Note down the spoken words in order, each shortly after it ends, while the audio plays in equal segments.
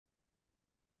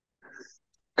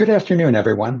Good afternoon,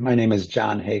 everyone. My name is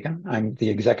John Hagan. I'm the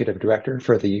Executive Director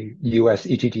for the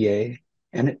USETDA,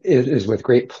 and it is with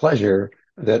great pleasure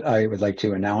that I would like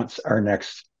to announce our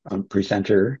next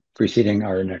presenter preceding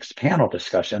our next panel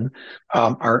discussion.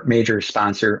 Our major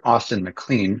sponsor, Austin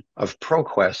McLean of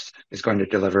ProQuest, is going to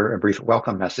deliver a brief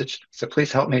welcome message. So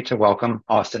please help me to welcome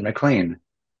Austin McLean.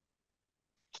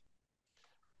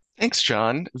 Thanks,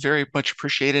 John. Very much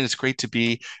appreciated. It's great to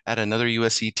be at another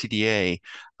USC TDA.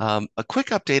 A quick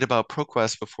update about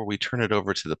ProQuest before we turn it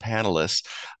over to the panelists.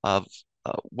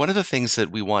 One of the things that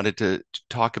we wanted to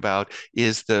talk about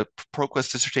is the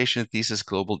ProQuest Dissertation and Thesis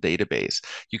Global Database.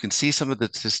 You can see some of the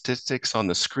statistics on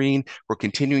the screen. We're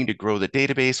continuing to grow the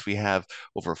database. We have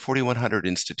over 4,100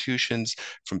 institutions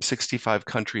from 65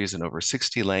 countries and over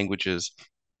 60 languages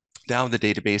now in the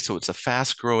database. So it's a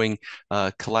fast growing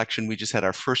collection. We just had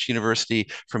our first university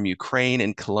from Ukraine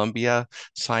and Colombia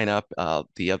sign up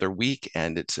the other week,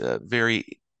 and it's very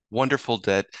wonderful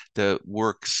that the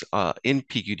works in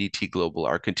PQDT Global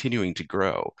are continuing to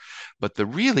grow. But the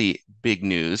really big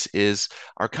news is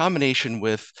our combination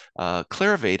with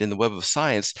Clarivate in the Web of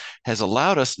Science has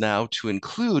allowed us now to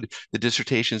include the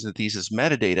dissertations and thesis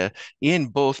metadata in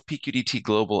both PQDT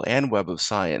Global and Web of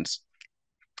Science.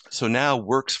 So now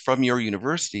works from your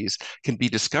universities can be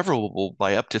discoverable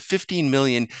by up to 15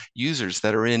 million users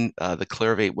that are in the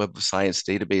Clarivate Web of Science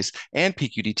database and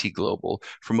PQDT Global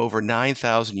from over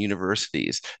 9,000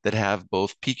 universities that have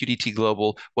both PQDT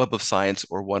Global, Web of Science,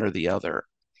 or one or the other.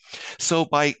 So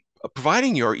by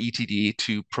providing your ETD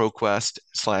to ProQuest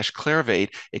 / Clarivate,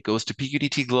 it goes to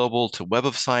PQDT Global, to Web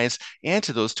of Science, and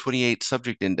to those 28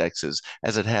 subject indexes,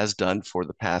 as it has done for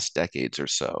the past decades or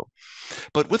so.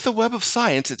 But with the Web of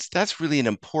Science, that's really an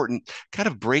important kind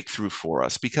of breakthrough for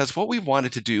us, because what we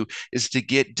wanted to do is to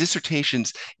get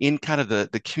dissertations in kind of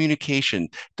the communication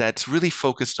that's really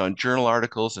focused on journal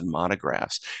articles and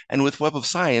monographs. And with Web of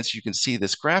Science, you can see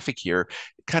this graphic here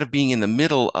kind of being in the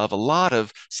middle of a lot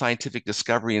of scientific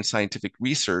discovery and scientific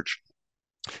research.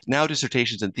 Now,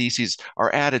 dissertations and theses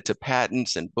are added to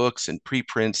patents and books and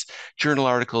preprints, journal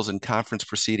articles, and conference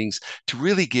proceedings to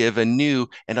really give a new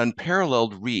and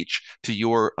unparalleled reach to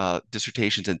your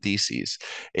dissertations and theses.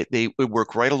 They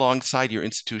work right alongside your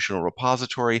institutional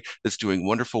repository that's doing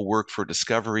wonderful work for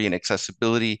discovery and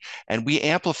accessibility, and we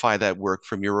amplify that work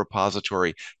from your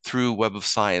repository through Web of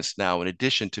Science now, in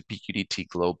addition to PQDT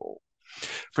Global.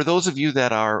 For those of you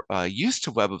that are used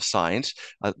to Web of Science,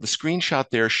 the screenshot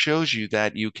there shows you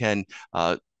that you can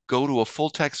go to a full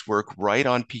text work right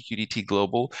on PQDT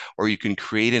Global, or you can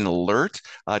create an alert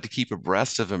to keep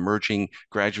abreast of emerging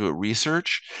graduate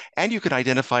research. And you can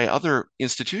identify other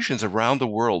institutions around the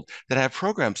world that have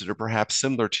programs that are perhaps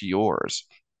similar to yours.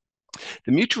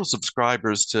 The mutual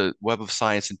subscribers to Web of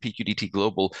Science and PQDT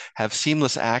Global have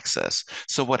seamless access.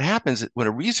 So what happens when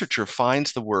a researcher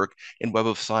finds the work in Web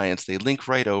of Science, they link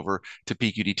right over to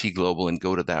PQDT Global and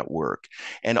go to that work.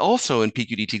 And also in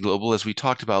PQDT Global, as we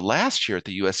talked about last year at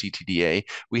the USETDA,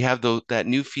 we have that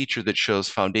new feature that shows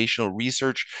foundational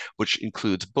research, which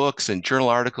includes books and journal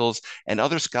articles and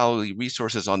other scholarly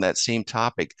resources on that same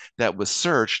topic that was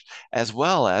searched, as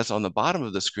well as on the bottom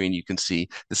of the screen, you can see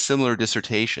the similar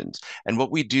dissertations. And what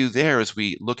we do there is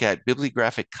we look at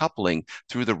bibliographic coupling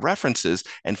through the references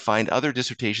and find other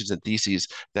dissertations and theses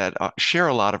that share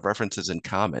a lot of references in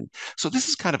common. So this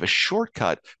is kind of a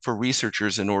shortcut for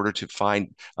researchers in order to find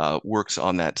works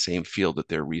on that same field that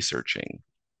they're researching.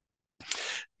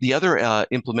 The other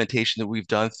implementation that we've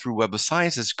done through Web of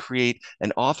Science is create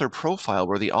an author profile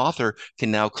where the author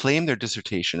can now claim their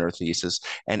dissertation or thesis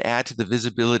and add to the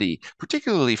visibility,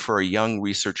 particularly for a young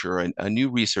researcher, a new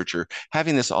researcher.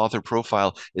 Having this author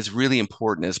profile is really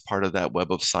important as part of that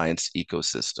Web of Science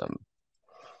ecosystem.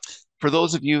 For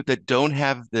those of you that don't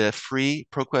have the free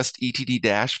ProQuest ETD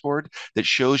dashboard that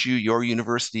shows you your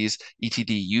university's ETD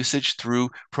usage through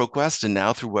ProQuest and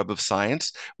now through Web of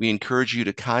Science, we encourage you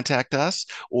to contact us.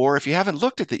 Or if you haven't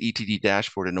looked at the ETD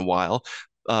dashboard in a while,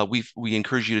 we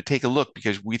encourage you to take a look,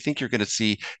 because we think you're going to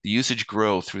see the usage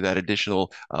grow through that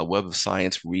additional Web of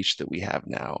Science reach that we have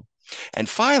now. And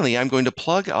finally, I'm going to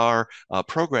plug our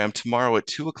program tomorrow at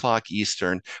 2 o'clock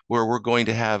Eastern, where we're going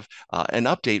to have an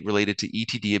update related to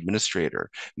ETD Administrator.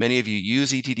 Many of you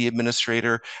use ETD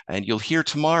Administrator, and you'll hear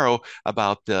tomorrow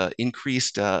about the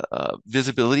increased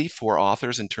visibility for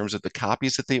authors in terms of the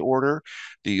copies that they order.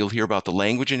 You'll hear about the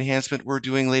language enhancement we're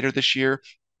doing later this year,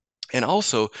 and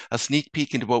also a sneak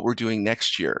peek into what we're doing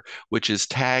next year, which is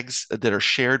tags that are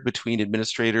shared between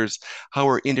administrators, how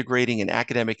we're integrating an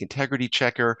academic integrity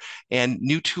checker, and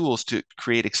new tools to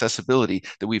create accessibility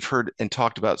that we've heard and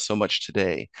talked about so much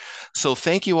today. So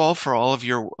thank you all for all of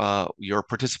your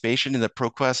participation in the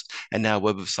ProQuest and now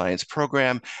Web of Science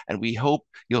program, and we hope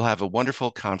you'll have a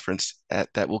wonderful conference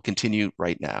that will continue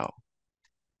right now.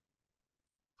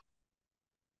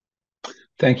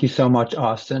 Thank you so much,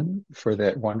 Austin, for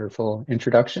that wonderful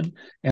introduction.